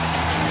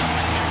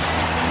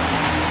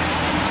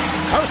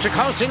Coast to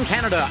coast in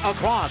Canada,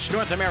 across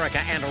North America,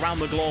 and around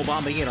the globe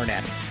on the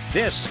internet.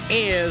 This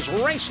is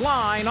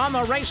Raceline on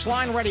the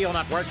Raceline Radio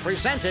Network,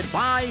 presented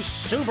by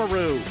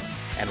Subaru.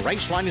 And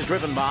Raceline is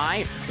driven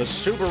by the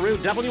Subaru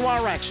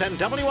WRX and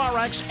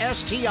WRX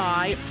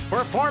STI,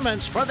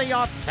 performance for the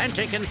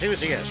authentic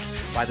enthusiast.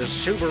 By the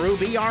Subaru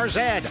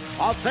BRZ,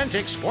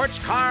 authentic sports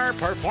car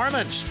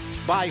performance.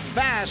 By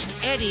Fast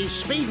Eddie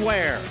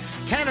Speedwear,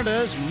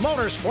 Canada's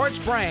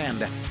motorsports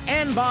brand.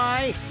 And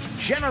by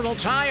General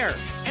Tire.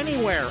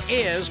 Anywhere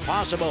is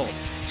possible.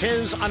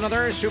 'Tis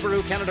another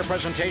Subaru Canada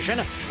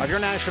presentation of your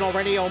national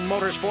radio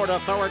motorsport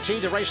authority,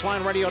 the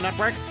Raceline Radio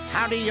Network.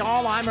 Howdy,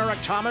 y'all. I'm Eric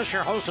Thomas,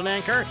 your host and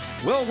anchor.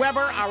 Will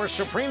Weber, our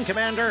supreme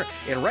commander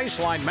in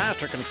Raceline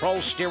Master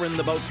Control, steering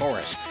the boat for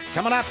us.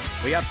 Coming up,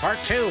 we have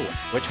part 2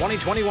 with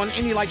 2021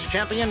 Indy Lights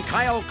champion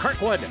Kyle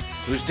Kirkwood,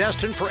 who's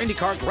destined for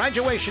IndyCar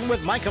graduation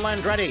with Michael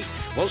Andretti.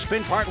 We'll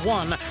spin part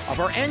 1 of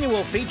our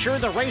annual feature,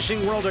 The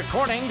Racing World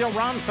According to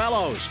Ron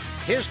Fellows.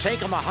 His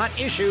take on the hot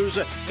issues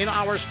in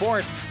our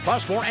sport,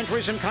 plus more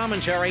entries and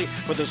commentary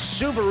for the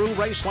Subaru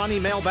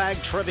Raceline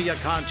Mailbag Trivia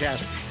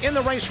Contest. In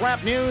the race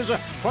wrap news,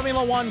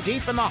 Formula One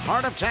deep in the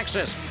heart of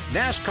Texas,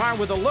 NASCAR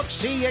with a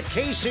look-see at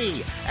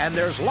KC, and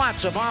there's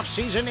lots of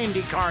off-season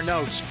IndyCar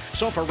notes.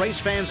 So for race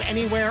fans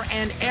anywhere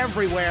and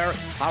everywhere,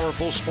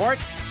 powerful sport,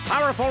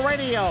 powerful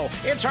radio.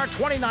 It's our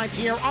 29th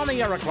year on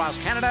the air across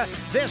Canada.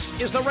 This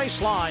is the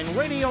Raceline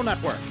Radio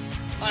Network.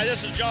 Hi,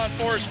 this is John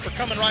Forrest. We're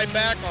coming right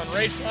back on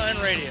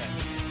Raceline Radio.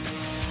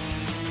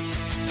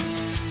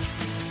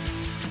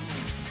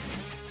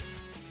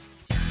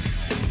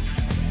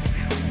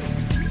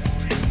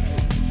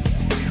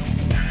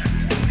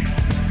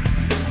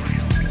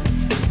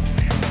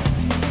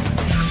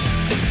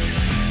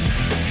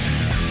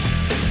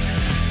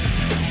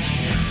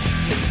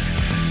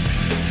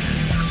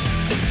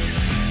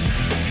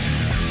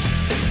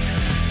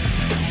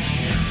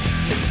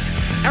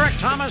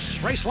 Thomas,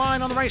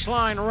 Raceline on the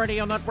Raceline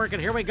Radio Network,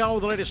 and here we go,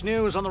 the latest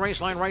news on the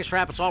Raceline Race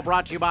Wrap. It's all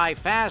brought to you by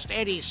Fast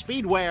Eddie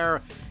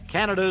Speedwear,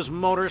 Canada's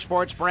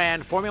motorsports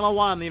brand. Formula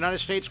One, the United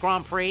States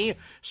Grand Prix,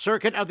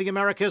 Circuit of the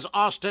Americas,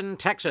 Austin,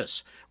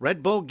 Texas.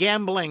 Red Bull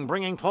Gambling,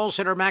 bringing pole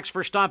sitter Max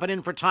Verstappen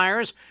in for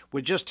tires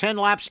with just 10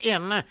 laps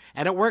in,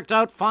 and it worked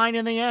out fine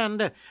in the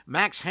end.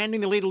 Max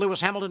handing the lead to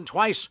Lewis Hamilton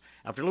twice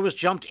after Lewis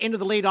jumped into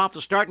the lead off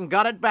the start and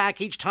got it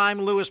back each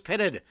time Lewis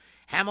pitted.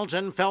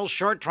 Hamilton fell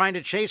short trying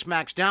to chase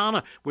Max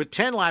down with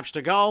 10 laps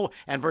to go,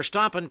 and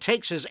Verstappen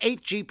takes his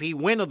 8th GP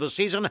win of the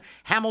season.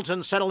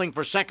 Hamilton settling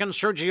for second,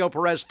 Sergio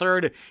Perez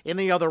third in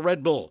the other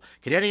Red Bull.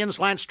 Canadians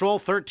Lance Stroll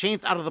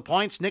 13th out of the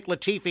points, Nick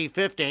Latifi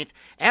 15th.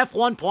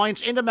 F1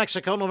 points into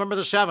Mexico November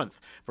the 7th.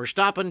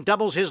 Verstappen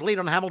doubles his lead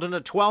on Hamilton to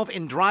 12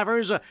 in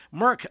drivers.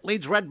 Merck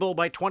leads Red Bull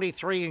by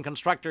 23 in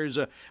constructors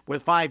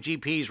with 5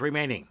 GPs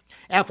remaining.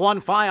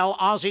 F1 file,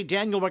 Aussie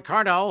Daniel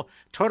Ricciardo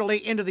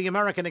totally into the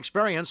American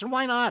experience, and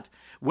why not?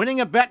 Winning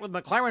a bet with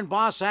McLaren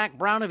boss Zach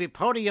Brown if he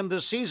podiumed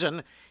this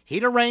season,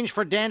 he'd arranged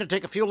for Dan to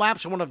take a few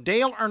laps in one of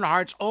Dale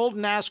Earnhardt's old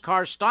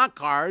NASCAR stock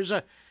cars,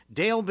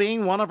 Dale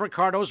being one of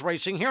Ricciardo's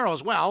racing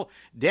heroes. Well,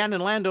 Dan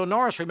and Lando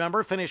Norris,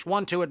 remember, finished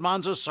 1-2 at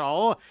Monza,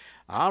 so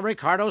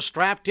Ricciardo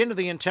strapped into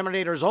the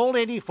Intimidator's old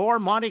 84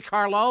 Monte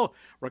Carlo.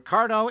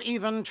 Ricciardo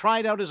even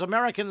tried out his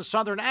American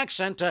Southern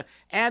accent to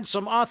add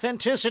some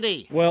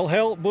authenticity. Well,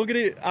 hell,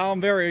 Boogity,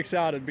 I'm very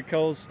excited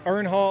because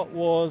Earnhardt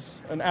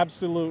was an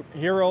absolute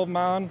hero of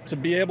mine. To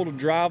be able to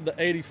drive the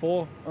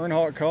 84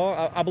 Earnhardt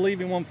car, I believe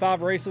he won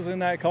 5 races in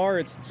that car.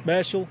 It's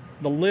special.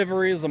 The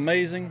livery is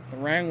amazing. The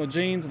Wrangler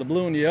jeans, the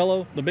blue and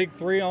yellow, the big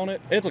 3 on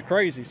it. It's a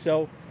crazy.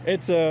 So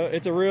it's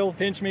a real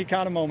pinch me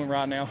kind of moment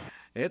right now.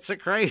 It's a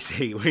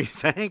crazy. We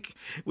thank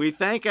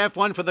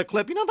F1 for the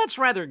clip. You know, that's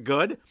rather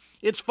good.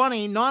 It's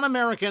funny,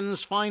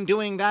 non-Americans find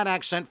doing that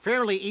accent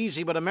fairly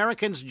easy, but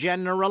Americans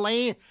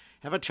generally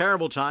have a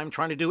terrible time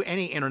trying to do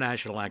any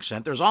international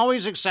accent. There's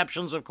always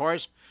exceptions, of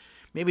course.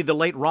 Maybe the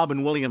late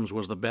Robin Williams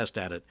was the best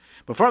at it.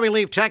 Before we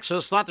leave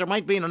Texas, thought there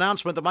might be an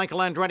announcement that Michael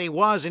Andretti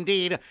was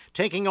indeed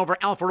taking over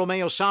Alfa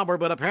Romeo Sauber,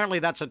 but apparently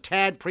that's a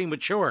tad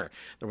premature.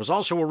 There was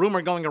also a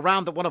rumor going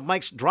around that one of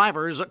Mike's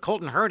drivers,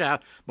 Colton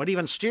Herta, might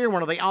even steer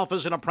one of the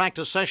Alfas in a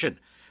practice session.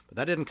 But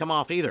that didn't come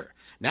off either.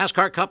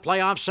 NASCAR Cup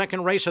playoffs,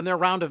 second race in their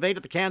round of 8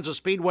 at the Kansas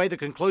Speedway. The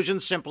conclusion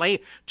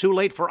simply too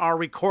late for our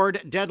record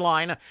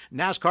deadline.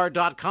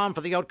 NASCAR.com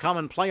for the outcome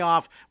and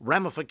playoff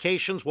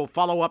ramifications will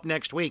follow up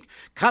next week.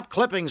 Cup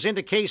clippings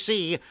into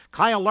KC.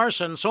 Kyle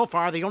Larson, so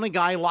far the only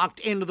guy locked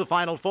into the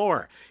Final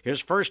Four. His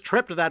first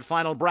trip to that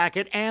final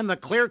bracket and the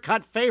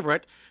clear-cut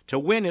favorite to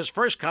win his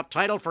first Cup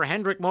title for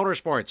Hendrick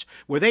Motorsports.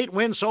 With 8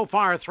 wins so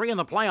far, 3 in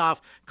the playoff,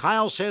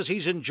 Kyle says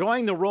he's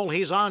enjoying the role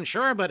he's on,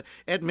 sure, but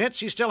admits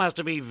he still has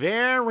to be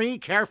very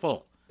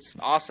careful. It's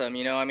awesome.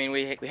 You know, I mean,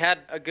 we had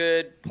a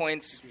good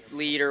points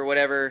lead or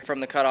whatever from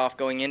the cutoff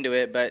going into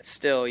it, but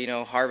still, you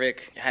know,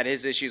 Harvick had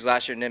his issues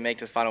last year and didn't make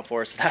the Final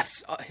Four, so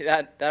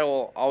that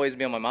will always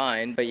be on my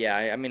mind. But yeah,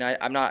 I mean,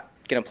 I'm not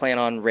going to plan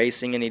on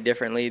racing any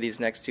differently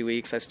these next 2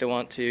 weeks. I still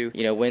want to,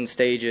 you know, win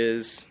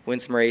stages, win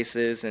some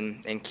races,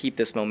 and keep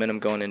this momentum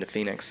going into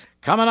Phoenix.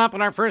 Coming up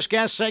in our first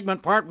guest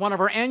segment, part one of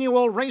our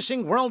annual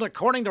Racing World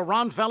According to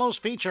Ron Fellows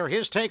feature,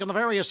 his take on the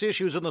various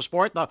issues in the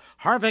sport, the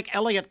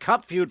Harvick-Elliott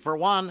Cup feud for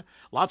one.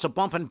 Lots of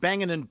bumping,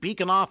 banging, and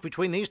beaking off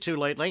between these two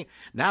lately.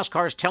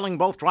 NASCAR's telling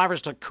both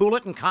drivers to cool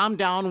it and calm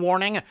down,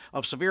 warning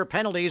of severe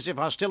penalties if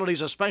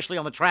hostilities, especially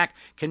on the track,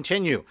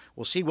 continue.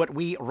 We'll see what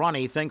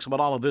Ronnie thinks about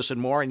all of this and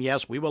more, and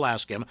yes, we will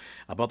ask him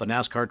about the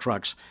NASCAR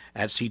trucks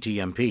at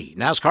CTMP.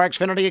 NASCAR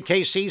Xfinity at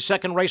KC,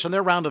 second race in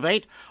their round of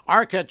 8.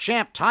 ARCA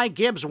champ Ty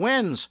Gibbs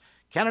wins.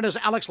 Canada's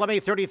Alex Levy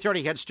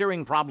 30-30 had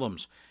steering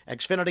problems.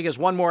 Xfinity has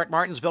one more at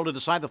Martinsville to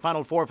decide the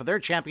Final Four for their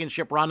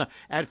championship run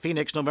at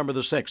Phoenix November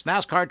the 6th.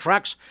 NASCAR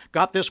trucks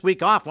got this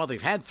week off. Well,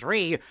 they've had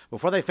 3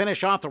 before they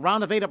finish off the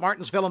round of 8 at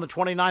Martinsville on the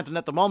 29th. And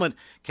at the moment,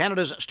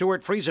 Canada's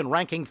Stuart Friesen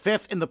ranking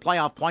 5th in the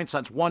playoff points.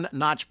 That's one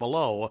notch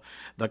below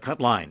the cut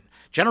line.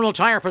 General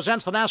Tire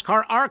presents the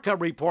NASCAR ARCA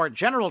report.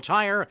 General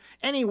Tire,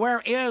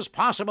 anywhere is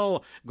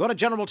possible. Go to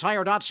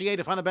generaltire.ca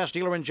to find the best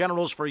dealer in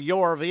generals for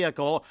your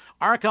vehicle.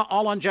 ARCA,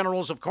 all on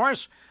generals, of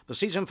course. The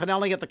season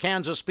finale at the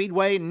Kansas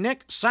Speedway.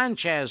 Nick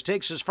Sanchez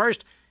takes his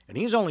first, and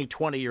he's only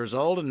 20 years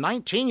old. And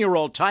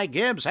 19-year-old Ty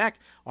Gibbs,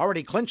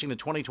 already clinching the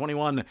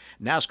 2021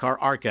 NASCAR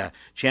ARCA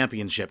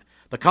championship.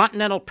 The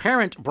Continental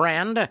parent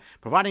brand,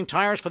 providing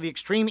tires for the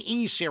Extreme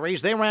E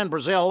Series. They ran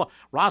Brazil.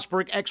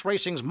 Rosberg X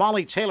Racing's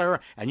Molly Taylor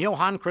and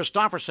Johan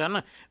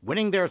Kristofferson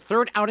winning their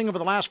third outing over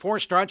the last 4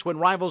 starts when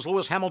rivals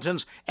Lewis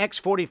Hamilton's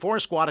X44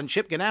 squad and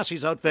Chip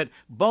Ganassi's outfit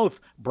both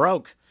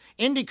broke.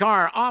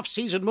 IndyCar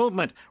off-season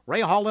movement.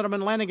 Rahal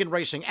Letterman Lanigan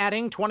Racing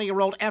adding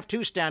 20-year-old F2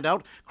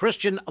 standout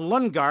Christian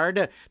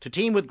Lundgaard to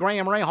team with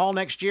Graham Rahal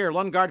next year.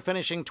 Lundgaard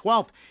finishing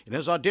 12th in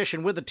his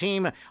audition with the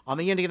team on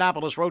the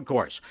Indianapolis road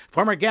course.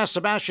 Former guest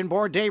Sebastian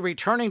Bourdais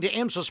returning to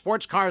IMSA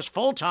Sports Cars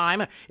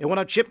full-time in one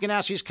of Chip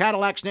Ganassi's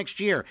Cadillacs next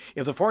year.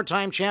 If the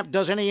 4-time champ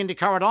does any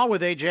IndyCar at all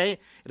with AJ,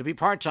 it'll be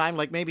part-time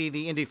like maybe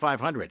the Indy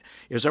 500.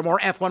 Is there more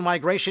F1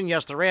 migration?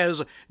 Yes, there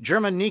is.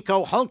 German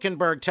Nico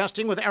Hülkenberg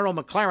testing with Arrow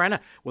McLaren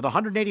with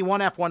 181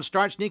 F1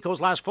 starts.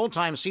 Nico's last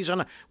full-time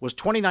season was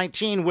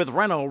 2019 with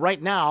Renault.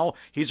 Right now,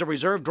 he's a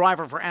reserve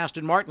driver for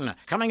Aston Martin.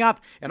 Coming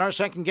up in our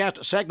second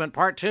guest segment,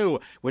 part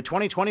 2, with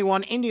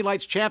 2021 Indy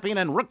Lights champion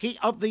and Rookie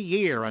of the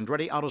Year,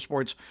 Andretti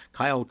Autosport's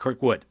Kyle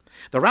Kirkwood.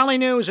 The Rally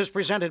News is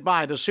presented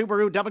by the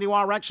Subaru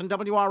WRX and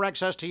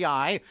WRX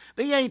STI,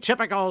 the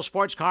Atypical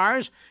Sports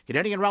Cars,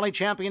 Canadian Rally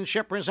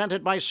Championship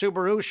presented by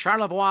Subaru,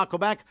 Charlevoix,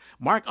 Quebec,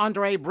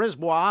 Marc-Andre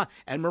Brisbois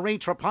and Marie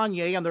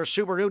Trepanier and their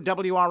Subaru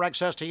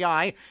WRX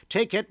STI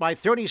take it by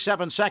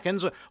 37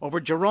 seconds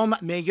over Jerome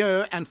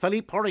Meilleux and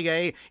Philippe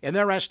Poirier in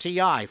their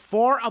STI.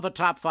 4 of the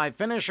top 5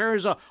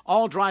 finishers,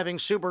 all driving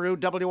Subaru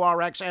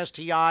WRX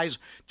STIs.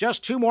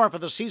 Just 2 more for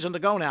the season to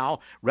go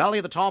now. Rally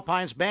of the Tall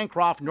Pines,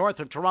 Bancroft,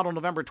 north of Toronto,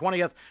 November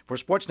 20th for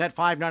Sportsnet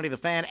 590 The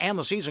Fan, and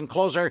the season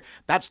closer,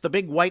 that's the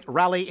Big White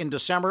Rally in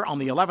December on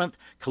the 11th,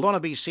 Kelowna,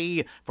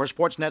 BC for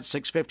Sportsnet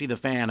 650 The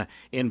Fan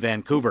in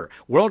Vancouver.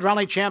 World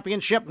Rally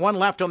Championship, 1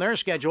 left on their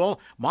schedule,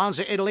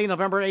 Monza, Italy,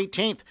 November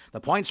 18th. The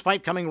points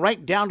fight coming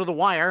right down to the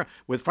wire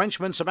with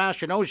Frenchman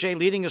Sébastien Ogier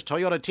leading his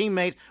Toyota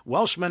teammate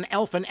Welshman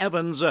Elfyn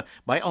Evans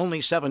by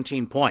only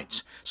 17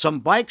 points. Some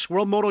bikes,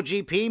 World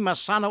MotoGP,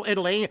 Massano,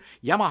 Italy.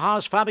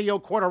 Yamaha's Fabio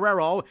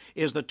Quartararo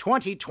is the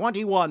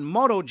 2021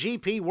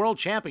 MotoGP World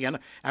Champion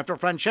after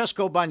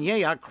Francesco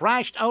Bagnaia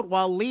crashed out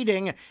while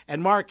leading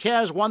and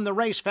Marquez won the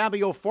race.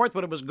 Fabio 4th,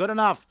 but it was good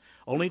enough.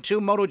 Only 2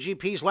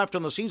 MotoGPs left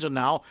in the season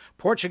now.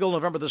 Portugal,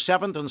 November the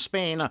 7th, and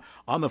Spain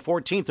on the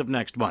 14th of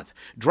next month.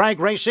 Drag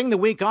racing, the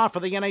week off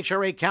for the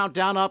NHRA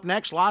countdown up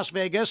next. Las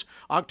Vegas,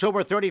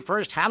 October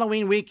 31st,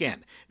 Halloween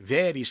weekend.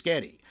 Very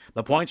scary.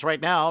 The points right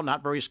now,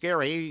 not very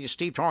scary.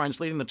 Steve Torrence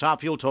leading the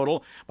top fuel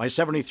total by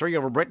 73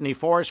 over Brittany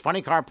Force.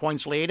 Funny car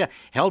points lead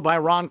held by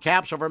Ron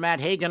Capps over Matt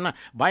Hagan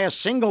by a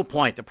single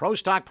point. The Pro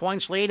Stock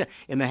points lead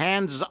in the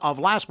hands of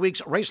last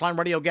week's Raceline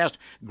Radio guest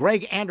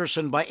Greg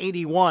Anderson by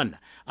 81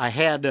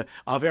 ahead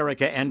of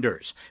Erica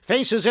Enders.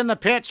 Faces in the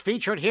Pits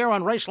featured here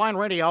on Raceline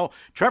Radio.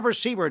 Trevor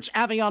Siebert's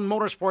Avion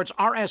Motorsports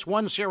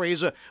RS1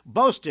 Series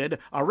boasted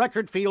a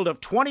record field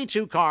of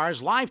 22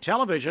 cars, live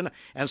television,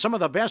 and some of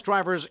the best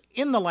drivers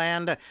in the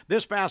land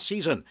this past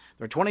season.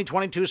 Their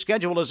 2022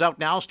 schedule is out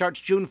now. Starts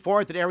June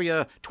 4th at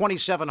Area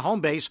 27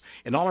 home base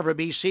in Oliver,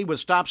 BC,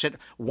 with stops at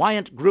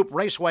Wyant Group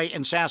Raceway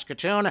in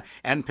Saskatoon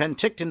and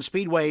Penticton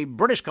Speedway,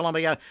 British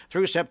Columbia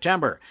through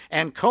September.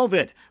 And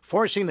COVID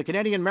forcing the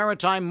Canadian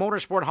Maritime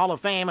Motorsport Hall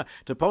of Fame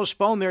to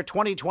postpone their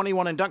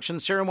 2021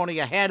 induction ceremony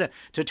ahead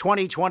to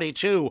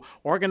 2022.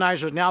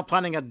 Organizers now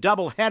planning a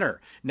doubleheader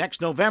next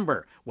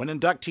November when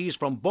inductees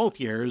from both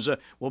years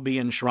will be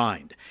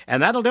enshrined.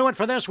 And that'll do it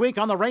for this week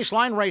on the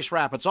Raceline Race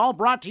Wrap. It's all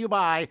brought to you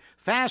by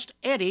Fast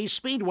Eddie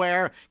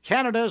Speedwear,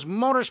 Canada's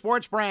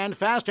motorsports brand,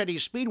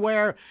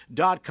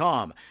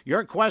 FastEddieSpeedwear.com.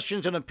 Your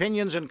questions and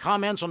opinions and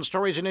comments on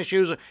stories and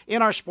issues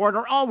in our sport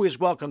are always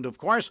welcomed, of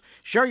course.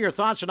 Share your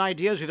thoughts and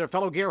ideas with your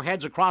fellow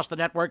gearheads across the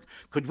network.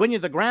 Could win you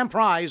the grand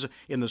prize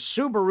in the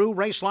Subaru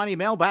Raceline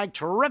Mailbag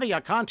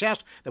Trivia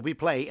Contest that we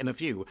play in a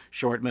few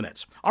short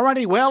minutes.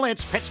 Alrighty, well,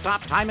 it's pit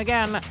stop time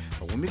again.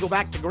 But when we go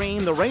back to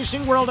green, the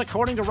racing world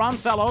according to Ron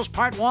Fellows,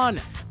 Part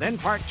 1, then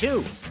Part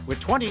 2, with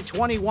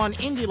 2021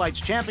 Indy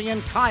Lights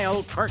champion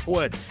Kyle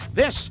Kirkwood.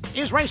 This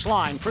is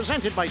Raceline,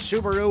 presented by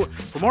Subaru.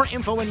 For more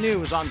info and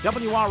news on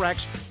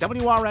WRX,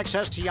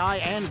 WRX STI,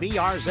 and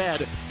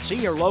BRZ, see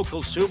your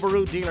local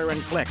Subaru dealer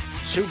and click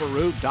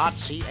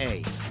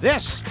Subaru.ca.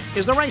 This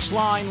is the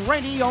Raceline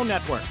Radio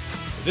Network.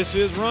 This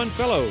is Ron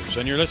Fellows,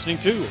 and you're listening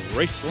to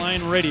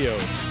Raceline Radio.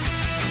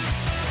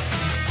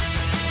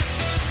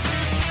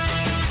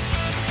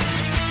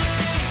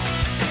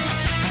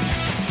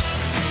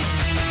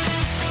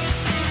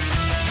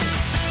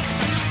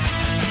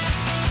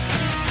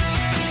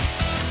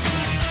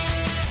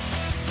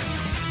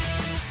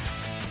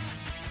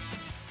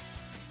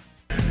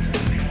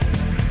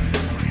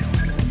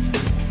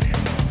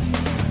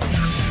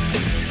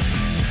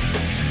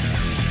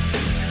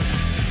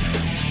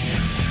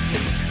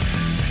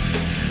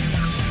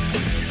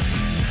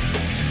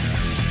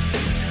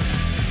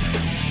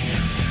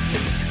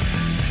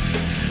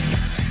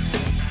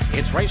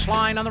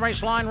 Raceline on the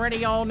Raceline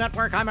Radio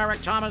Network. I'm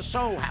Eric Thomas.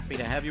 So happy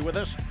to have you with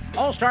us.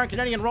 All-star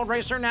Canadian road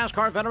racer,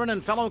 NASCAR veteran,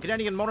 and fellow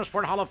Canadian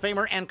Motorsport Hall of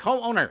Famer and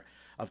co-owner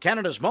of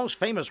Canada's most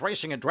famous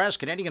racing address,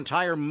 Canadian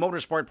Tire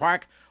Motorsport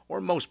Park,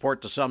 or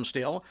Mosport to some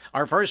still.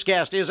 Our first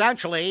guest is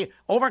actually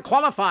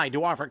overqualified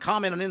to offer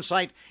comment and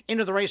insight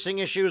into the racing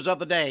issues of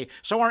the day.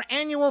 So our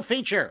annual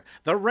feature,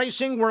 The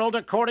Racing World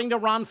According to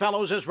Ron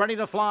Fellows, is ready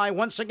to fly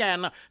once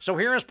again. So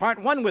here is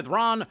Part 1 with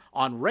Ron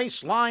on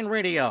Raceline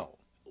Radio.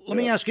 Let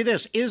me ask you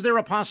this. Is there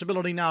a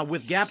possibility now,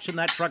 with gaps in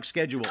that truck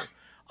schedule,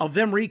 of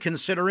them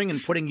reconsidering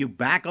and putting you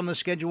back on the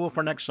schedule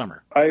for next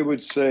summer? I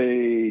would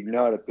say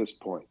not at this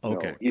point.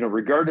 Okay. No.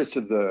 Regardless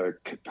of the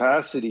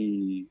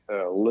capacity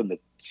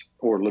limits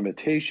or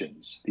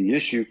limitations, the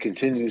issue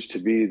continues to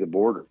be the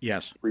border.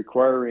 Yes.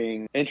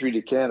 Requiring entry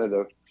to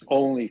Canada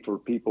only for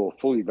people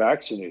fully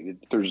vaccinated.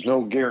 There's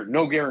no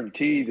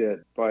guarantee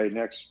that by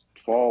next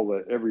fall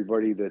that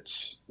everybody that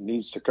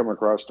needs to come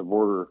across the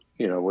border,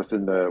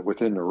 within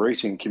the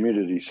racing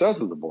community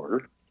south of the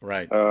border,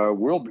 right,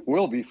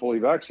 will be fully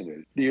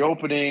vaccinated. The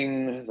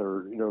opening,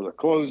 or the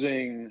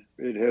closing,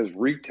 it has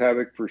wreaked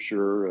havoc for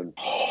sure, and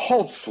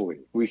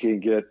hopefully we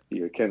can get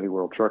the Kennedy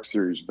World Truck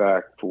Series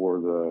back for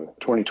the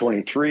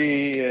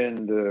 2023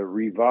 and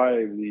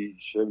revive the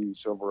Chevy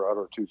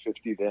Silverado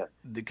 250 then.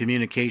 The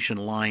communication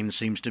line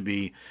seems to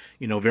be,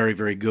 very,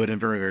 very good and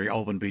very, very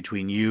open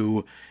between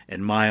you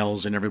and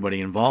Miles and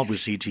everybody involved with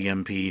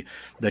CTMP,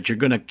 that you're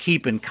going to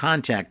keep in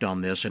contact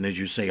on this, and as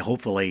you say,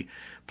 hopefully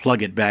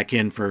plug it back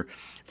in for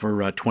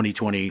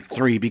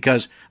 2023,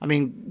 because,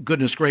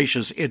 goodness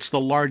gracious, it's the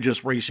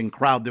largest racing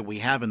crowd that we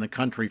have in the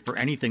country for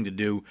anything to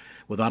do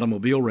with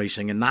automobile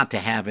racing, and not to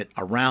have it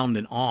around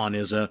and on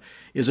is a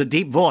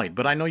deep void.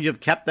 But I know you've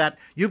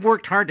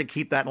worked hard to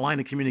keep that line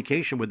of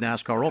communication with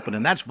NASCAR open,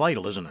 and that's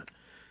vital, isn't it?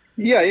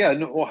 Yeah,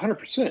 no,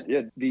 100%.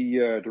 Yeah,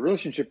 the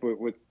relationship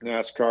with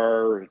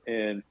NASCAR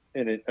and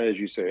as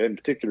you say, in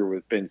particular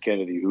with Ben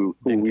Kennedy, who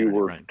we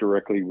work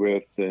directly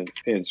with,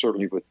 and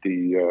certainly with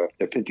the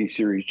Pinty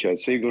Series, Chad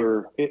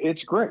Ziegler,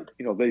 it's great.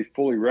 They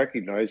fully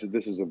recognize that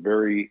this is a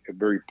very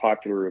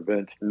popular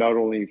event, not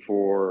only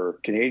for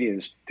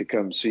Canadians to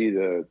come see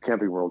the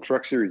Camping World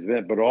Truck Series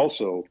event, but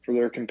also for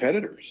their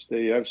competitors.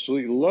 They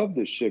absolutely love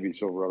this Chevy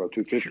Silverado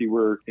 250. Sure.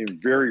 We're in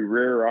very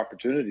rare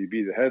opportunity to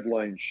be the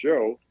headline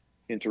show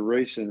and to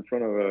race in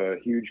front of a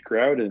huge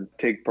crowd and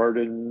take part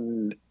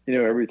in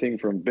everything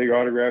from big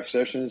autograph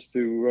sessions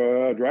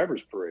to a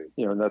driver's parade.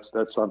 And that's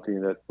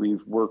something that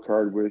we've worked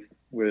hard with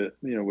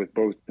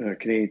both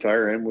Canadian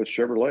Tire and with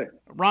Chevrolet.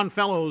 Ron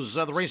Fellows,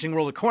 the Racing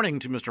World According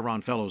to Mr.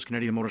 Ron Fellows,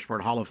 Canadian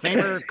Motorsport Hall of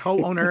Famer,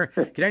 co-owner,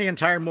 Canadian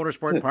Tire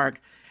Motorsport Park.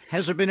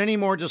 Has there been any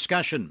more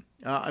discussion?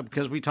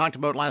 Because we talked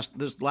about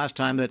last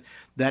time that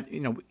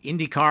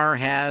IndyCar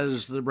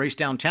has the race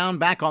downtown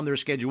back on their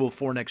schedule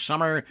for next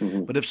summer.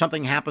 Mm-hmm. But if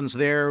something happens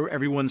there,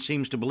 everyone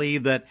seems to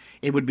believe that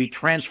it would be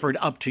transferred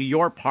up to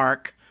your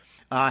park.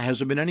 Has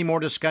there been any more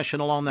discussion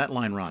along that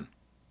line, Ron?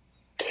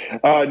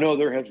 No,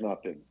 there has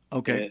not been.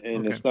 Okay.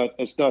 And okay.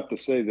 It's not to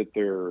say that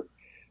there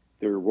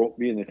won't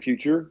be in the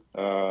future.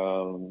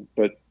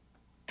 But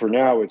for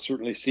now, it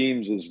certainly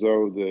seems as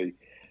though the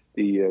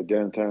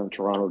downtown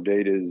Toronto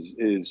date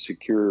is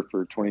secure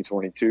for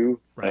 2022.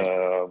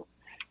 Right.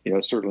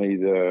 Certainly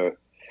the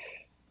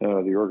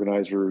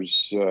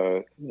organizers,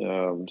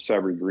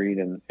 Sabri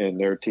Green and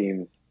their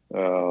team,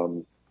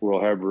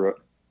 will have,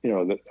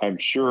 that I'm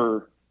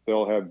sure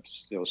they'll have,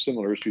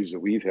 similar issues that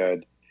we've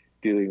had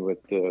dealing with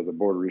the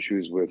border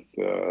issues with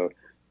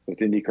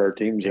IndyCar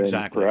teams.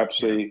 Exactly. And perhaps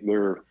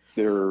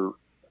they're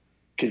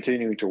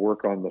continuing to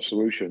work on the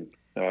solution.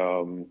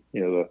 The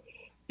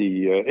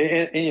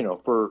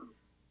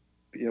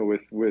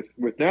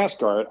with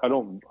NASCAR,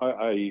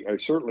 I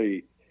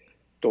certainly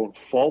don't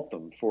fault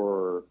them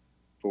for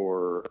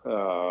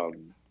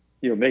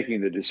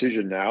making the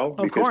decision now, Of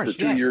because course,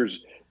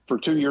 for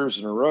 2 years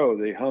in a row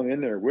they hung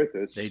in there with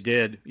us. They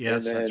did.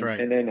 Yes, that's right.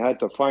 And then had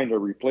to find a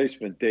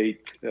replacement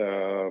date.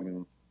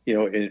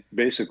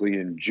 Basically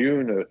in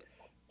June.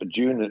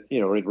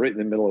 Right in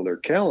the middle of their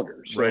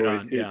calendar. So right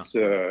on.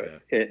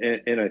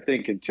 And I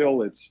think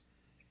until it's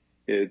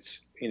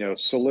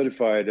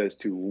solidified as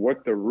to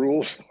what the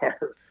rules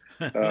are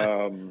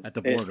at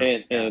the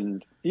border,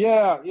 and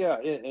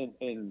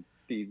the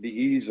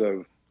ease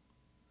of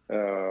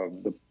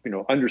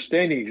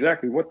understanding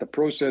exactly what the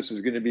process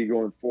is going to be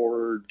going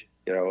forward.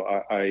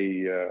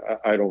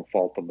 I don't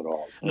fault them at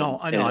all. No,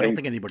 I know. I don't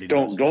think anybody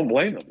does. Don't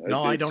blame them.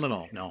 No, I don't at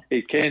all. No.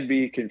 It can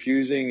be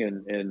confusing,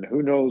 and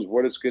who knows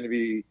what it's going to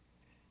be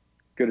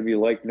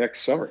like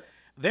next summer.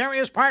 There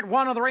is part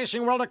 1 of the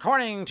racing world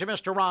according to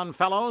Mr. Ron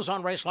Fellows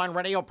on Raceline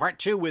Radio. Part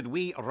 2 with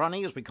Wee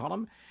Ronnie, as we call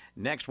him,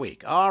 next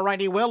week. All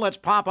righty, Will, let's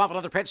pop off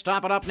another pit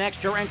stop, and up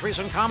next, your entries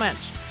and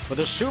comments for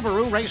the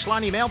Subaru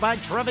Raceline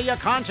Mailbag Trivia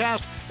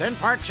Contest. Then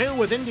part 2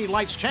 with Indy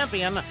Lights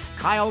champion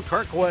Kyle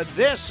Kirkwood.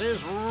 This is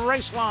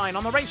Raceline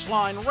on the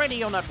Raceline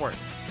Radio Network.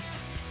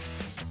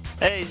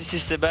 Hey, this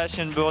is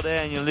Sebastian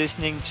Bourdais, and you're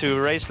listening to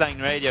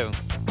Raceline Radio.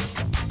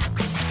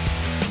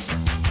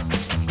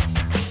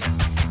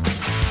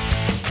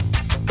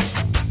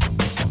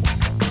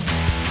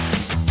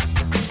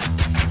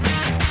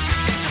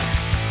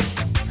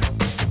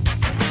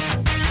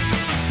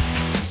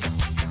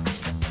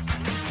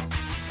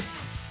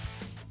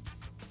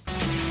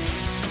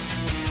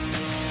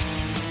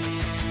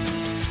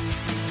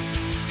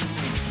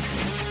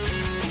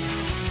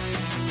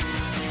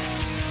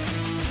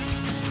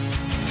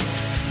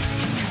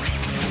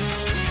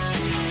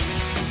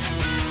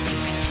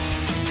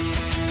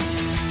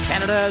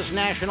 Canada's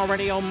National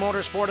Radio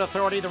Motorsport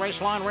Authority, the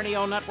Raceline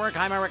Radio Network.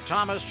 I'm Eric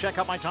Thomas. Check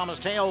out my Thomas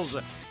Tales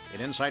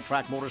in Inside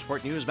Track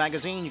Motorsport News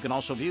Magazine. You can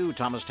also view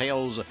Thomas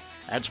Tales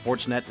at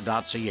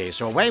sportsnet.ca.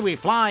 So away we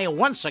fly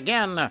once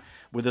again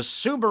with the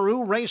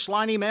Subaru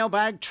Raceline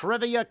Mailbag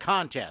Trivia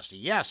Contest.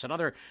 Yes,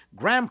 another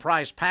grand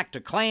prize pack to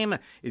claim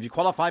if you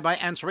qualify by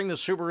answering the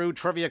Subaru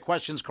trivia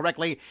questions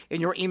correctly in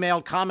your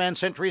email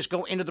comments. Entries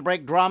go into the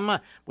brake drum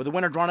with the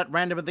winner drawn at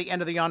random at the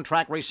end of the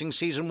on-track racing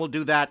season. We'll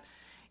do that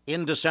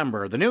in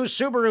December. The new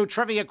Subaru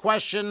trivia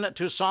question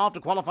to solve to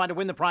qualify to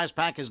win the prize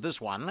pack is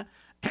this one.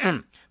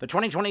 The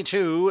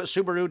 2022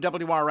 Subaru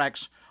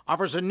WRX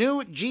offers a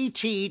new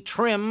GT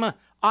trim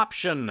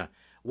option.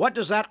 What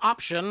does that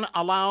option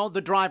allow the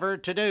driver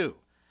to do?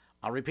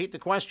 I'll repeat the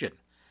question.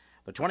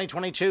 The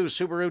 2022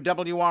 Subaru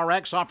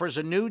WRX offers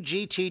a new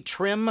GT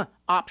trim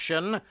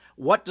option.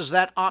 What does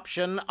that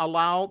option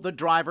allow the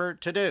driver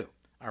to do?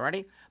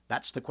 Alrighty?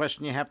 That's the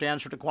question you have to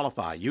answer to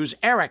qualify. Use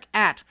Eric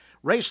at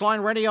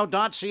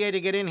racelineradio.ca to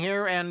get in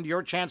here and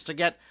your chance to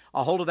get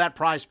a hold of that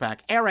prize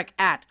pack. Eric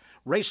at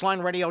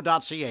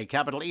racelineradio.ca.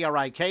 Capital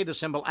E-R-I-K, the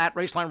symbol at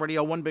Raceline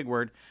Radio, one big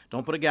word.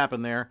 Don't put a gap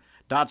in there.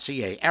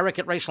 .ca. Eric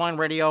at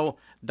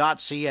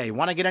racelineradio.ca.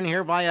 Want to get in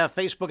here via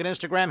Facebook and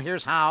Instagram?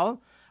 Here's how.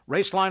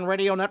 Raceline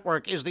Radio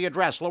Network is the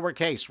address,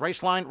 lowercase.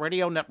 Raceline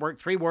Radio Network,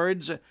 3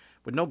 words,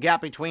 with no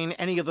gap between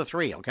any of the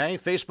 3, okay?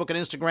 Facebook and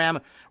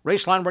Instagram,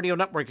 Raceline Radio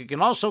Network. You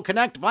can also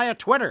connect via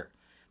Twitter.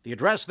 The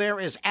address there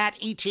is at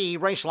ET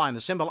Raceline,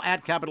 the symbol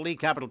at, capital E,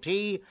 capital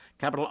T,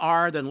 capital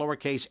R, then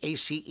lowercase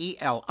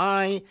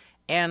ACELINE,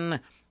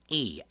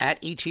 at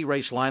ET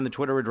Raceline, the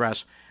Twitter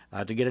address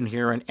to get in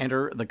here and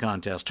enter the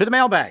contest. To the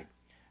mailbag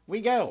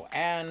we go.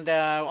 And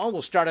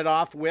we'll start it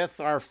off with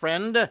our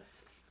friend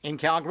in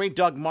Calgary,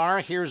 Doug Marr.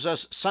 Hears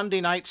us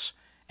Sunday nights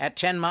at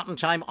 10 Mountain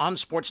Time on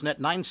Sportsnet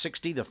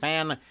 960, The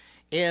Fan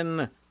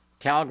in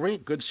Calgary.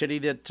 Good city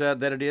that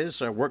it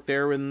is. I worked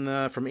there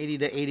from 80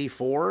 to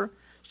 84.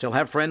 Still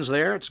have friends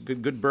there. It's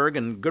good burg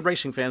and good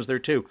racing fans there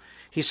too.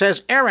 He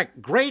says,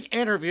 Eric, great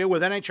interview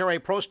with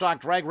NHRA Pro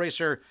Stock drag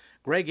racer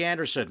Greg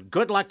Anderson.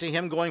 Good luck to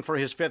him going for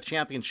his 5th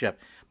championship.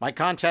 My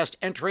contest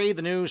entry,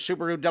 the new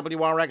Subaru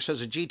WRX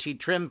has a GT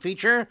trim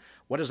feature.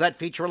 What does that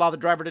feature allow the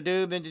driver to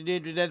do?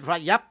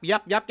 Yep.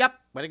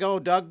 Way to go,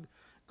 Doug.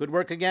 Good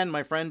work again,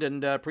 my friend,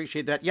 and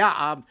appreciate that.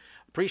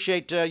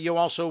 Appreciate you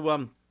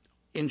also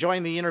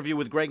enjoying the interview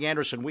with Greg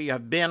Anderson. We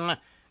have been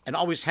and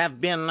always have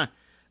been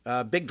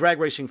big drag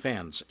racing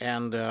fans,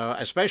 and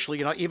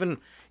especially, even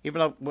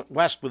out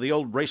west with the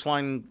old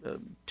Raceline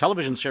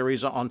television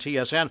series on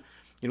TSN.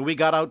 We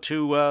got out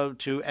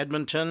to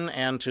Edmonton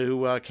and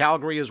to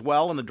Calgary as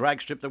well, and the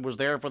drag strip that was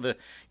there for the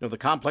the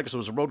complex. It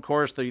was a road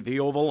course, the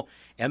oval,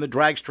 and the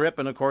drag strip,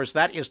 and of course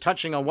that is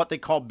touching on what they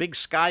call Big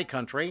Sky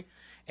Country,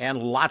 and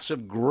lots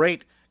of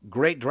great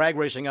drag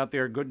racing out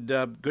there.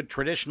 Good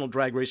traditional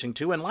drag racing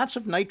too, and lots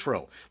of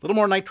nitro. A little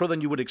more nitro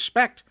than you would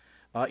expect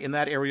in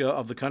that area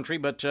of the country,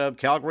 but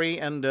Calgary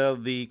and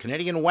the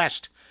Canadian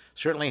West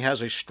certainly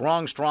has a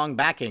strong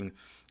backing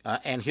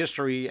and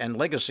history and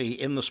legacy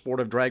in the sport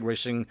of drag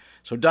racing.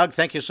 So, Doug,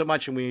 thank you so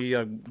much, and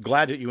we're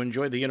glad that you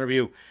enjoyed the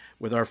interview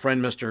with our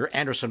friend, Mr.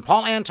 Anderson.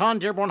 Paul Anton,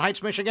 Dearborn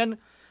Heights, Michigan.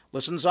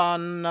 Listens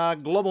on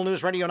Global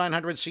News Radio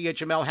 900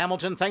 CHML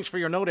Hamilton. Thanks for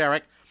your note,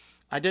 Eric.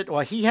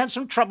 He had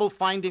some trouble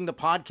finding the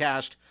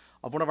podcast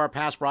of one of our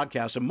past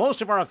broadcasts. And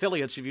most of our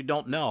affiliates, if you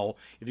don't know,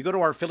 if you go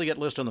to our affiliate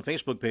list on the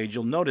Facebook page,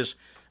 you'll notice,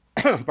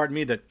 pardon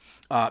me, that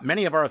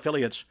many of our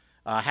affiliates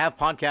have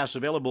podcasts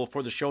available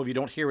for the show if you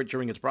don't hear it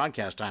during its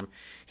broadcast time.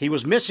 He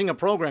was missing a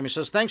program. He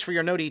says, thanks for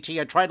your note, ET.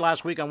 I tried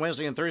last week on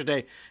Wednesday and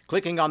Thursday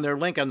clicking on their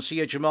link on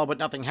CHML, but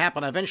nothing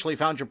happened. I eventually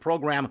found your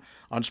program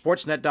on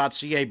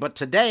sportsnet.ca, but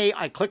today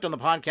I clicked on the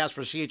podcast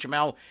for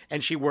CHML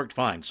and she worked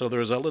fine. So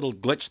there's a little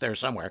glitch there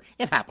somewhere.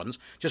 It happens.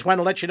 Just wanted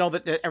to let you know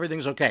that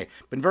everything's okay.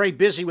 Been very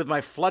busy with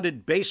my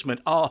flooded basement.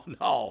 Oh,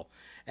 no.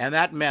 And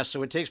that mess,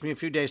 so it takes me a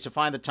few days to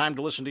find the time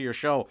to listen to your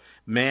show.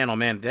 Man, oh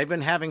man, they've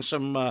been having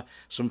some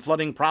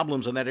flooding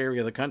problems in that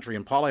area of the country.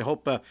 And Paul, I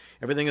hope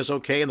everything is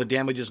okay and the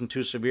damage isn't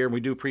too severe.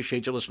 We do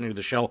appreciate you listening to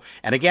the show.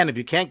 And again, if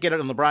you can't get it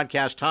on the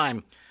broadcast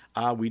time,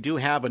 we do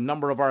have a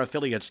number of our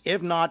affiliates,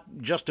 if not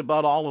just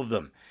about all of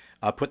them,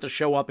 put the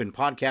show up in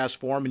podcast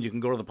form, and you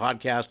can go to the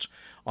podcasts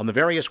on the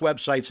various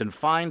websites and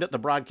find the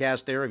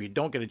broadcast there if you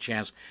don't get a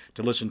chance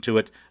to listen to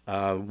it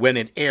when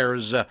it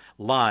airs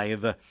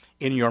live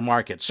in your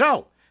market.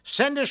 So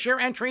send us your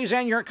entries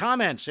and your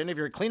comments. And if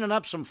you're cleaning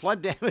up some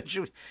flood damage,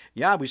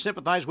 yeah, we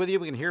sympathize with you.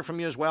 We can hear from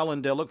you as well,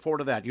 and look forward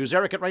to that. Use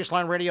Eric at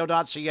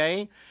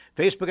racelineradio.ca,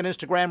 Facebook and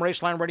Instagram,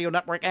 Raceline Radio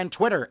Network, and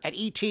Twitter at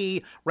ET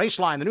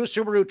Raceline. The new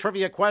Subaru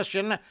trivia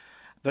question.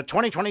 The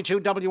 2022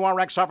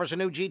 WRX offers a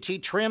new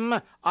GT trim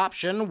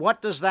option.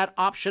 What does that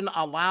option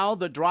allow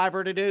the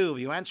driver to do? If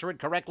you answer it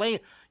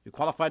correctly, you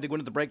qualified to go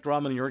into the brake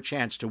drum and your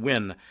chance to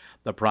win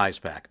the prize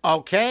pack.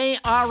 Okay,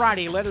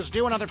 alrighty, let us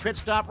do another pit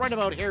stop right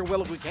about here,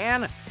 Will, if we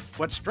can.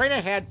 But straight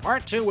ahead,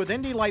 part 2 with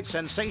Indy Light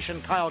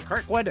sensation Kyle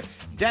Kirkwood,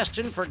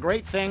 destined for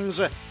great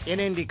things in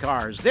Indy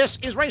cars. This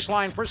is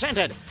Raceline,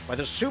 presented by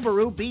the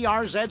Subaru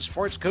BRZ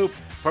Sports Coupe.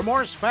 For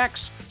more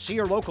specs, see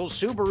your local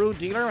Subaru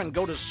dealer and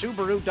go to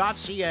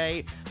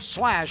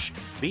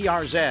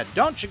subaru.ca/BRZ.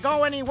 Don't you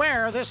go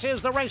anywhere. This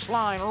is the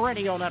Raceline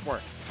Radio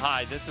Network.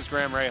 Hi, this is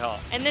Graham Rahal.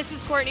 And this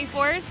is Courtney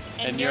Force.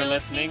 And you're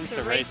listening to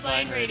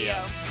Raceline Radio.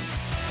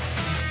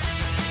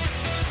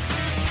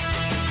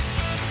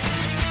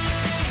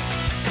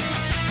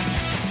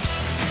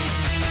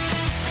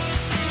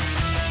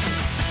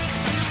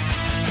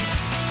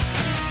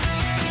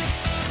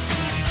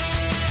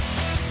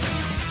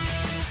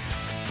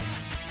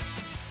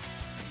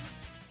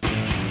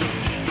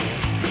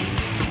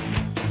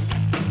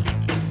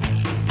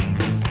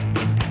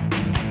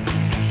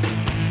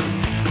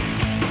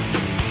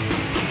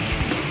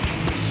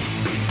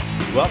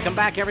 Welcome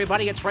back,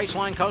 everybody. It's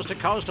Raceline Coast to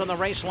Coast on the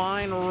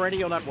Raceline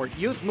Radio Network.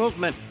 Youth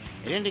movement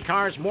in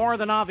IndyCar is more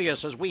than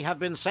obvious, as we have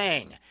been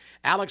saying.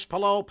 Alex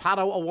Palou,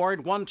 Pato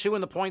Award, 1-2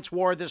 in the points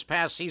war this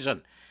past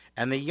season.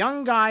 And the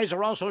young guys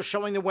are also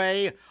showing the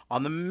way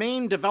on the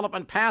main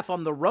development path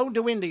on the road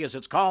to Indy, as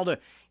it's called,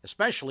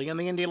 especially in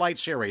the Indy Light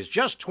Series.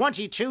 Just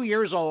 22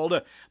 years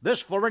old,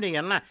 this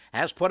Floridian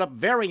has put up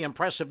very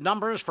impressive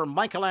numbers for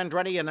Michael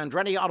Andretti and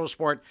Andretti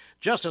Autosport,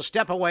 just a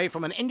step away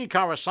from an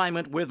IndyCar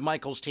assignment with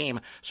Michael's team.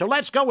 So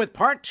let's go with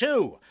part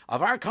 2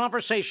 of our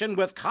conversation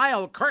with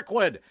Kyle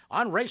Kirkwood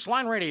on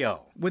Raceline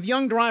Radio. With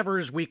young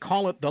drivers, we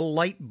call it the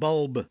light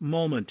bulb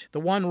moment, the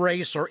one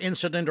race or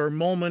incident or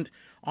moment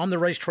on the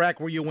racetrack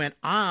where you went,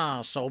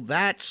 so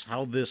that's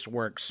how this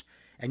works.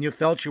 And you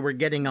felt you were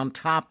getting on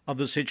top of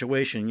the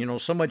situation. You know,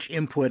 so much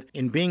input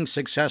in being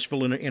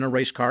successful in a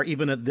race car,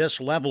 even at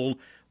this level.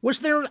 Was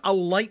there a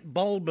light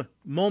bulb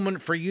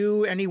moment for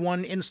you? Any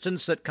one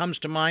instance that comes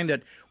to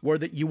mind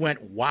where you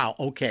went, wow,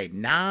 okay,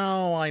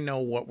 now I know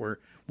what we're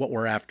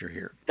after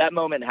here? That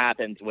moment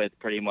happens with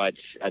pretty much,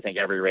 I think,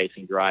 every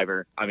racing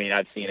driver. I mean,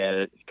 I've seen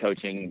it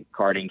coaching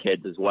karting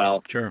kids as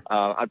well. Sure.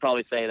 I'd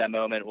probably say that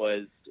moment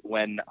was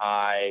when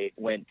I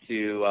went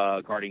to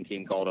a karting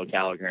team called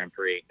Ocala Grand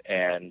Prix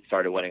and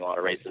started winning a lot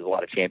of races, a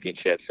lot of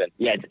championships. And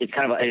yeah, it's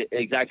kind of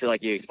exactly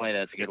like you explained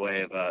it. It's a good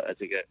way of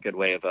good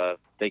way of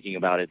thinking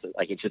about it.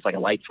 It's just like a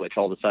light switch.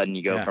 All of a sudden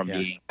you go from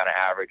being kind of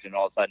average, and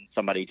all of a sudden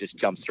somebody just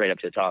jumps straight up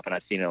to the top. And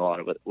I've seen it a lot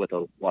with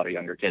a lot of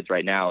younger kids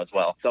right now as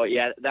well. So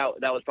yeah, that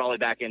was probably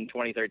back in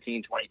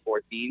 2013,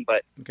 2014.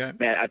 But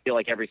man, I feel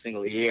like every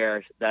single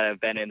year that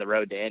I've been in the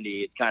road to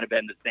Indy, it's kind of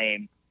been the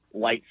same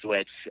light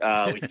switch.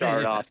 We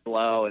started off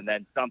slow, and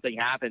then something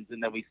happens,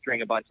 and then we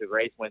string a bunch of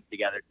race wins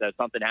together. So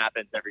something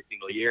happens every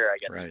single year, I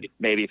guess. Right.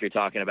 Maybe if you're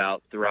talking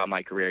about throughout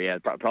my career, yeah,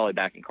 probably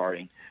back in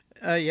karting.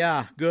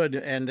 Yeah, good.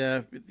 And,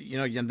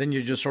 and then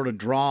you just sort of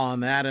draw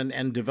on that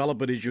and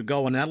develop it as you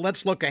go. And now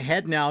let's look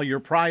ahead now. Your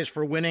prize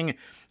for winning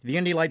the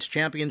Indy Lights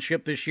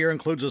Championship this year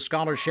includes a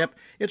scholarship.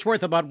 It's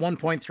worth about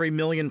 $1.3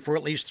 million for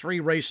at least 3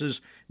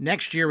 races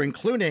next year,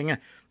 including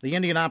the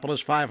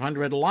Indianapolis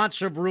 500.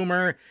 Lots of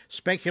rumor,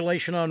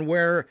 speculation on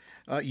where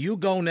You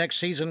go next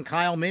season,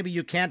 Kyle. Maybe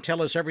you can't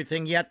tell us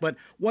everything yet, but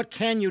what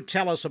can you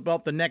tell us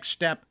about the next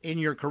step in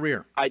your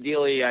career?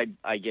 Ideally,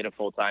 I get a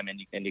full-time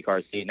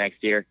IndyCar seat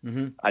next year.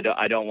 Mm-hmm.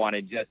 I don't want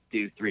to just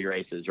do 3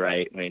 races,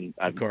 right? I mean,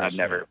 I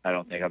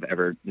don't think I've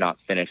ever not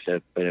finished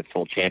a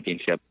full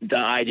championship. The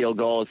ideal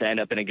goal is to end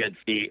up in a good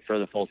seat for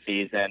the full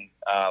season.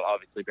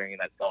 Obviously, bringing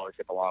that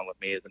scholarship along with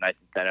me is a nice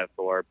incentive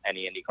for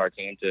any IndyCar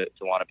team to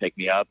want to pick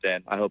me up,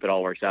 and I hope it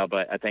all works out.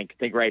 But I think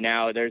right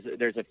now there's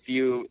a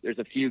few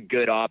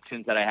good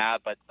options that I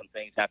have, but some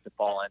things have to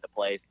fall into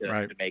place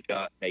to make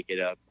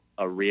it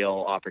a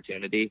real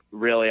opportunity.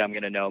 Really, I'm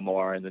going to know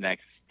more in the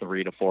next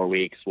 3 to 4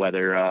 weeks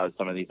whether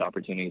some of these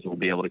opportunities will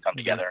be able to come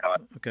together or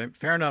not. Okay,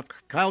 fair enough.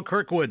 Kyle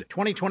Kirkwood,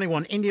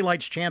 2021 Indy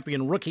Lights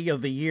champion, Rookie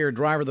of the Year,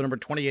 driver the number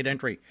 28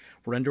 entry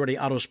for Andretti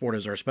Autosport,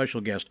 is our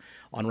special guest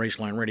on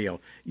Raceline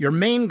Radio. Your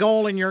main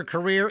goal in your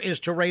career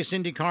is to race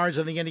Indy cars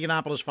in the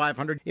Indianapolis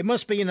 500. It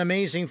must be an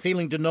amazing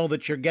feeling to know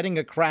that you're getting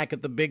a crack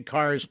at the big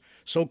cars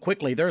so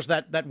quickly. There's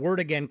that word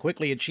again,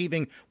 quickly,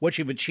 achieving what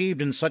you've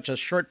achieved in such a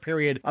short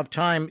period of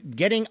time.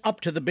 Getting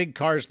up to the big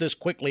cars this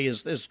quickly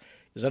is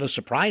that a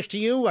surprise to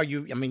you?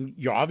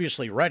 You're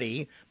obviously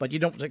ready, but you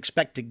don't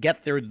expect to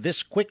get there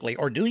this quickly,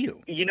 or do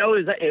you? You know,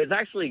 it was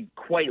actually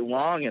quite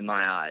long in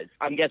my eyes.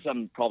 I guess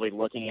I'm probably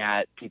looking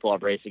at people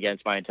I've raced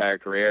against my entire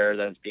career,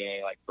 those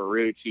being like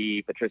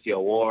Ferrucci, Patricio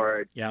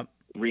Ward,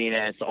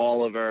 Renus,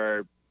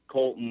 Oliver,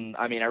 Colton.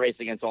 I mean, I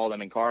raced against all of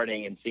them in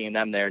karting, and seeing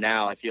them there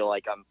now, I feel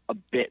like I'm a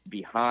bit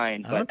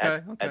behind. But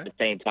at the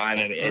same time,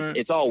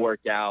 it's all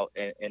worked out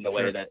in the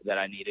way that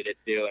I needed it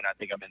to, and I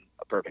think I'm in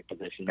a perfect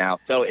position now.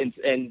 So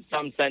in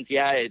some sense,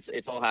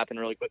 it's all happened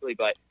really quickly.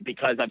 But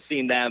because I've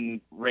seen them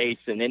race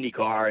in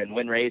IndyCar and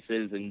win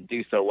races and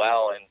do so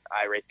well, and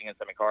I race against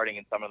them in karting,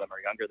 and some of them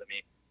are younger than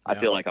me, I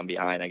feel like I'm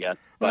behind, I guess.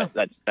 But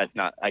that's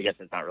not. I guess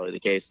it's not really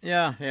the case.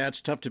 Yeah, it's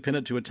tough to pin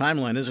it to a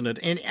timeline, isn't it?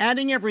 And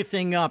adding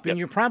everything up, and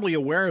you're probably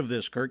aware of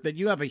this, Kirk, that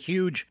you have a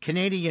huge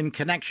Canadian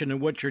connection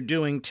in what you're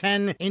doing.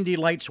 10 Indy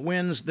Lights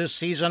wins this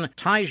season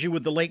ties you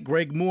with the late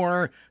Greg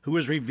Moore, who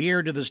is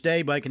revered to this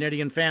day by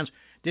Canadian fans.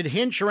 Did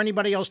Hinch or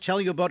anybody else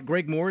tell you about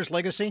Greg Moore's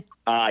legacy?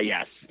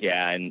 Yes,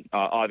 and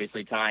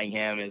obviously tying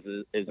him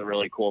is a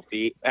really cool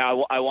feat.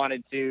 I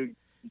wanted to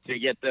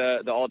get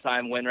the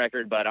all-time win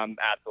record, but I'm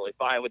absolutely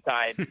fine with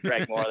tying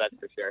Greg Moore, that's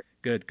for sure.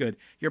 Good.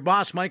 Your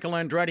boss, Michael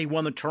Andretti,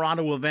 won the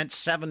Toronto event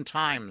 7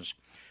 times.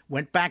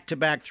 Went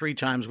back-to-back 3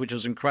 times, which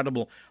is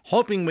incredible.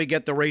 Hoping we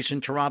get the race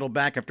in Toronto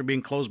back after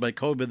being closed by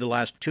COVID the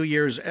last 2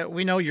 years.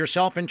 We know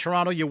yourself in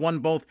Toronto, you won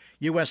both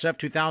USF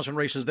 2000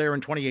 races there in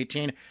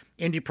 2018,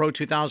 Indy Pro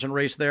 2000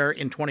 race there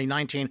in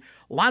 2019.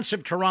 Lots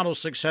of Toronto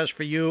success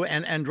for you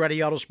and Andretti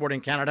Autosport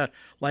in Canada.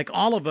 Like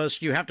all of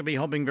us, you have to be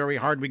hoping very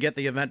hard we get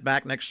the event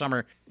back next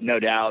summer. No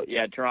doubt.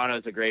 Yeah,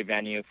 Toronto's a great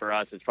venue for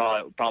us. It's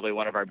probably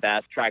one of our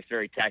best. Track's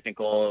very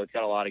technical. It's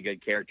got a lot of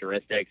good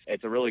characteristics.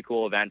 It's a really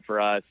cool event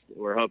for us.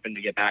 We're hoping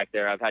to get back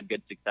there. I've had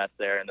good success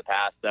there in the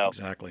past, so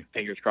exactly.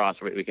 Fingers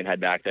crossed we can head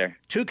back there.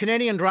 2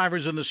 Canadian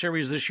drivers in the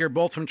series this year,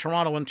 both from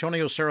Toronto,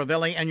 Antonio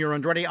Saravelli and your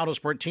Andretti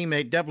Autosport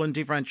teammate Devlin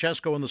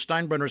DeFrancesco on the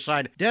Steinbrenner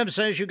side. Dev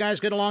says you guys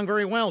get along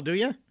very well, do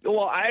you?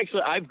 Well,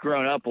 I've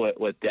grown up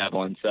with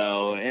Devlin,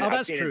 so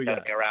I've seen him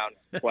around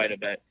quite a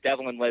bit.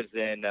 Devlin lives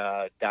down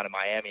in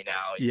Miami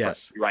now.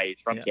 He's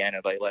from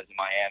Canada, but he lives in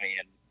Miami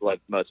and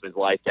lived most of his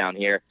life down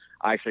here.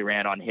 I actually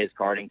ran on his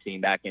karting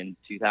team back in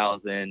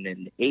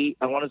 2008,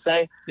 I want to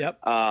say. Yep.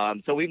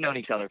 So we've known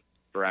each other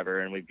forever,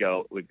 and we've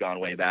gone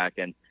way back.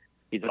 And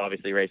he's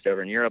obviously raced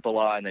over in Europe a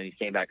lot, and then he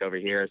came back over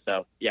here.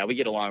 So yeah, we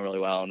get along really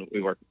well, and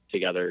we work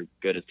together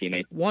good as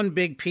teammates. One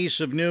big piece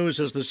of news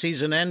as the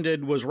season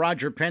ended was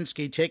Roger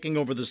Penske taking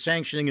over the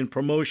sanctioning and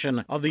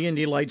promotion of the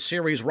Indy Lights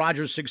Series.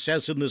 Roger's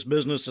success in this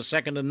business is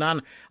second to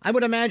none. I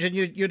would imagine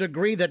you'd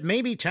agree that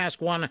maybe task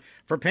one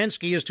for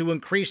Penske is to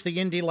increase the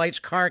Indy Lights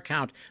car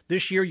count.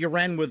 This year you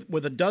ran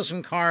with a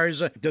dozen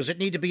cars. Does it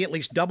need to be at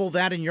least double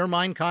that in your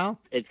mind, Kyle?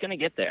 It's going to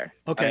get there.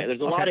 Okay. There's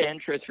a lot of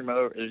interest from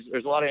over.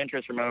 There's a lot of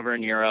interest from over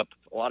in Europe.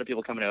 A lot of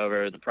people coming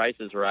over. The price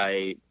is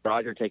right.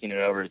 Roger taking it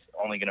over is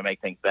only going to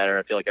make things better.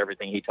 I feel like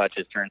everything he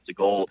touches turns to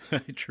gold.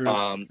 True.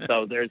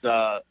 So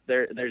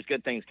there's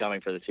good things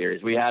coming for the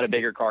series. We had a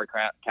bigger car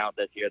count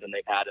this year than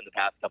they've had in the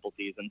past couple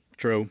seasons.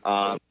 True.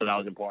 So that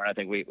was important. I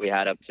think we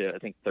had up to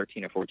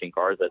 13 or 14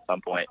 cars at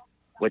some point,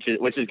 which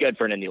is good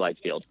for an Indy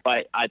Lights field.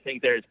 But I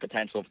think there's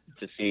potential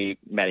to see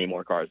many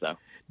more cars though.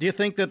 Do you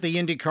think that the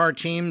IndyCar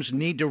teams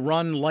need to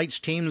run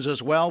Lights teams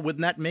as well?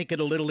 Wouldn't that make it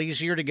a little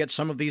easier to get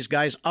some of these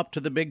guys up to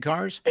the big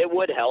cars? It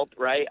would help,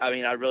 right? I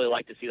mean, I'd really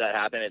like to see that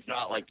happen. It's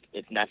not like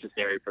it's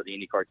necessary for the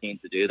IndyCar teams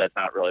to do. That's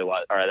not really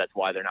that's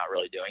why they're not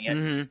really doing it.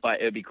 Mm-hmm.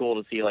 But it would be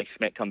cool to see like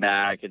Schmidt come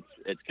back.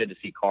 It's good to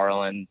see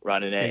Carlin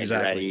running it and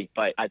ready.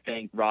 But I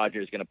think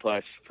Roger's going to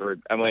push for.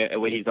 I mean,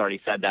 he's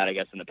already said that, I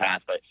guess, in the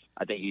past. But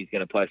I think he's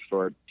going to push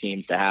for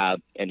teams to have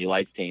Indy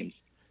Lights teams,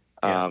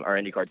 or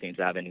IndyCar teams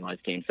to have Indy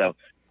Lights teams. So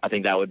I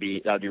think that would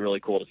be really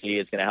cool to see.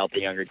 It's going to help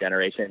the younger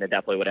generation. It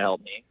definitely would have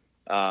helped me.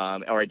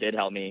 or it did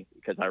help me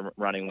because I'm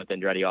running with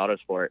Andretti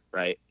Autosport,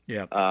 right?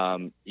 Yeah.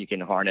 You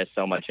can harness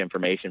so much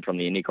information from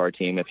the IndyCar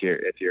team if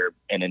you're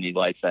in Indy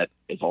Lights that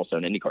is also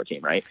an IndyCar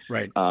team, right?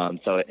 Right.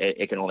 So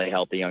it can only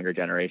help the younger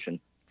generation.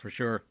 For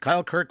sure.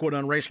 Kyle Kirkwood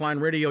on Raceline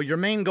Radio. Your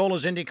main goal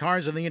is Indy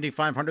cars and the Indy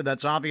 500.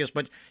 That's obvious,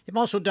 but you've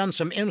also done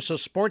some IMSA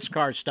sports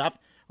car stuff.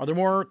 Are there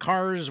more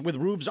cars with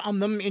roofs on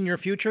them in your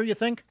future, you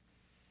think?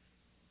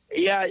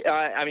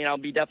 Yeah, I mean, I'll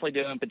be definitely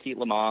doing Petit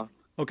Le Mans.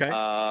 Okay.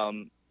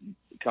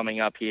 Coming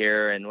up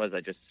here, and was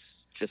I just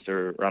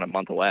around a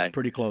month away?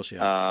 Pretty close,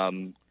 yeah.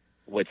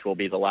 Which will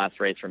be the last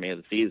race for me of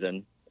the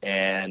season,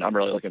 and I'm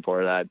really looking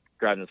forward to that.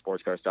 Driving the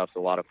sports car stuff's a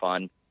lot of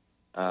fun.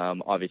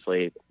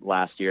 Obviously,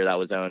 last year that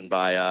was owned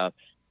by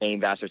Aim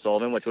Vassar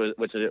Sullivan, which was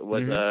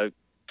a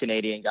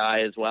Canadian guy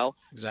as well.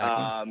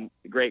 Exactly.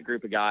 Great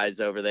group of guys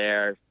over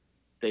there.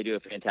 They do a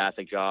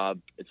fantastic job.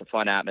 It's a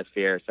fun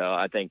atmosphere. So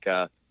I think,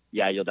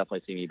 you'll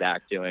definitely see me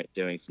back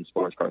doing some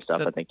sports car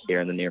stuff, I think, here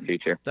in the near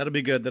future. That'll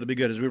be good.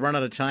 As we run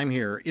out of time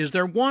here, is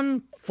there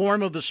one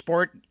form of the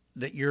sport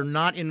that you're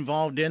not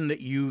involved in that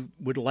you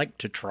would like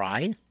to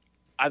try?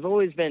 I've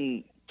always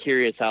been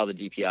curious how the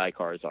DPI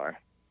cars are.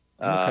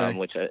 Okay.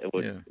 Which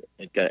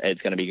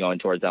it's going to be going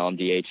towards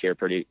LMDH here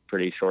pretty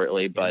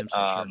shortly. But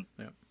so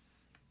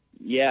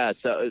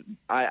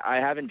I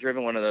haven't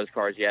driven one of those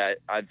cars yet.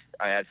 I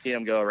have seen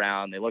them go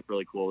around. They look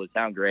really cool. They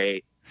sound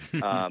great.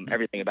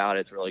 Everything about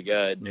it's really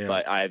good. Yeah.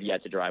 But I have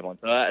yet to drive one.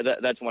 So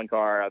that's one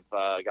car I've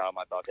got on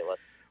my bucket list.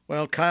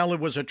 Well, Kyle, it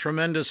was a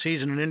tremendous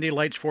season in Indy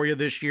Lights for you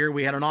this year.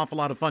 We had an awful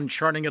lot of fun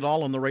charting it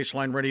all on the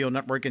Raceline Radio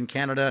Network in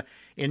Canada.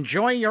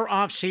 Enjoy your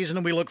off season,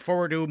 and we look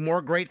forward to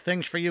more great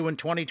things for you in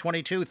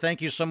 2022.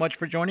 Thank you so much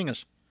for joining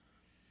us.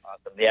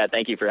 Awesome. Yeah,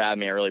 thank you for having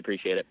me. I really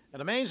appreciate it.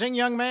 An amazing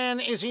young man,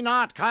 is he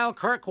not? Kyle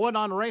Kirkwood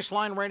on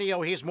Raceline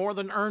Radio. He's more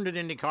than earned an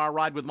IndyCar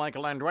ride with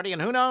Michael Andretti,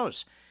 and who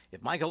knows?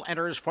 If Michael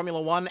enters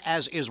Formula One,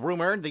 as is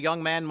rumored, the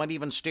young man might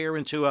even steer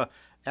into a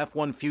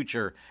F1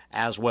 future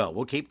as well.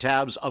 We'll keep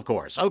tabs, of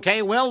course.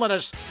 Okay, Will, let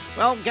us,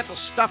 get the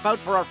stuff out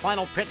for our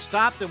final pit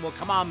stop. Then we'll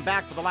come on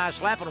back for the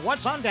last lap and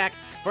what's on deck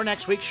for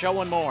next week's show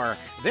and more.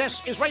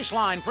 This is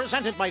Raceline,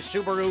 presented by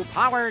Subaru,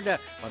 powered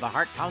by the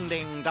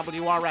heart-pounding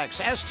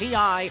WRX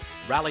STI,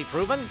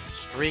 rally-proven,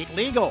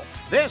 street-legal.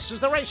 This is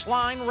the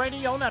Raceline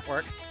Radio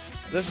Network.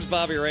 This is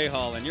Bobby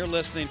Rahal, and you're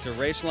listening to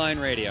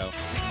Raceline Radio.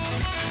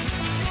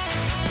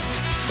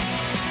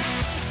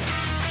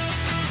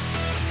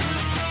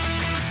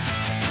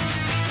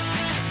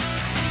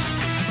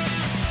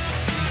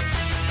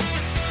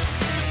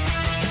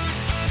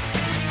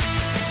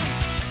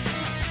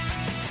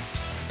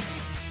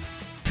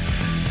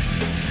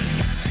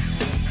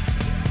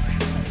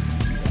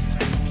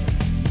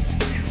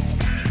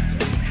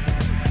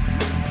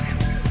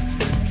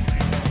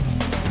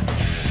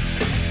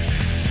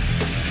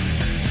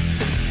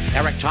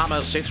 Eric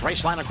Thomas, it's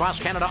Raceline across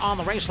Canada on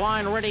the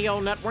Raceline Radio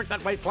Network.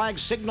 That white flag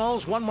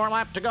signals one more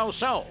lap to go.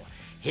 So,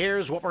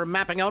 here's what we're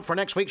mapping out for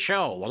next week's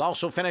show. We'll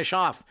also finish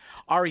off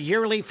our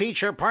yearly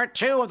feature, Part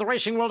 2 of the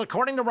Racing World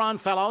According to Ron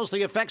Fellows,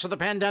 the effects of the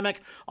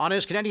pandemic on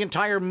his Canadian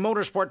Tire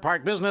Motorsport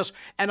Park business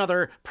and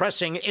other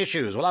pressing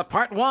issues. We'll have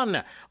Part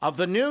 1 of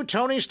the new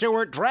Tony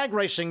Stewart drag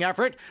racing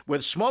effort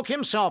with Smoke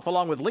himself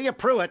along with Leah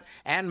Pruitt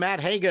and Matt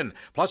Hagan,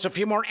 plus a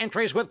few more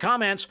entries with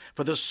comments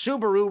for the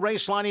Subaru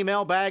Raceline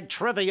email bag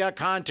trivia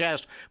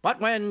contest. But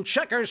when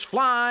checkers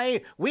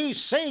fly, we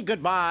say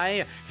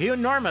goodbye.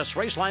 Enormous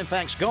Raceline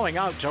thanks going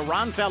out to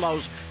Ron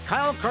Fellows,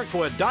 Kyle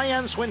Kirkwood,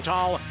 Diane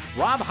Swintal,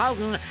 Rob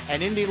Houghton,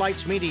 and Indy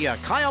Lights Media,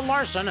 Kyle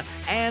Larson,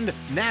 and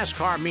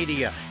NASCAR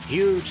Media.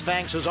 Huge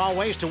thanks, as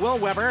always, to Will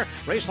Weber,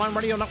 Raceline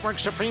Radio Network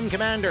Supreme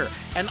Commander,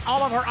 and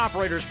all of our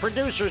operators,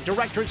 producers,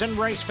 directors, and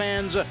race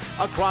fans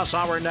across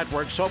our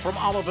network. So from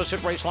all of us at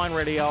Raceline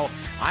Radio,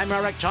 I'm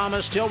Eric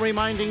Thomas, still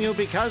reminding you,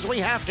 because we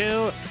have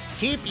to,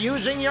 keep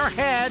using your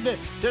head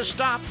to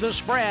stop the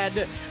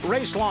spread.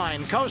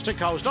 Raceline, coast to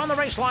coast on the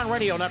Raceline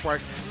Radio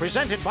Network,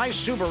 presented by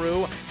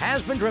Subaru,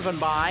 has been driven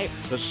by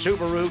the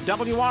Subaru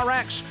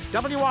WRX,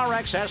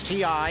 WRX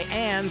STI,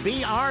 and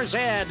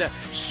BRZ,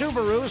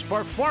 Subaru's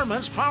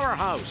performance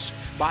powerhouse,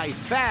 by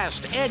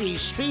Fast Eddie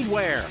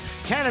Speedwear,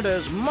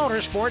 Canada's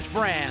motorsports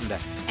brand,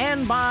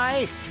 and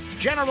by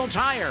General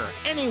Tire.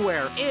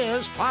 Anywhere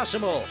is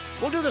possible.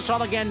 We'll do this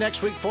all again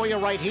next week for you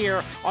right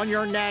here on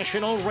your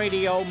national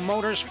radio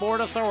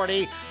motorsport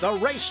authority, the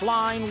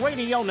Raceline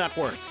Radio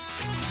Network.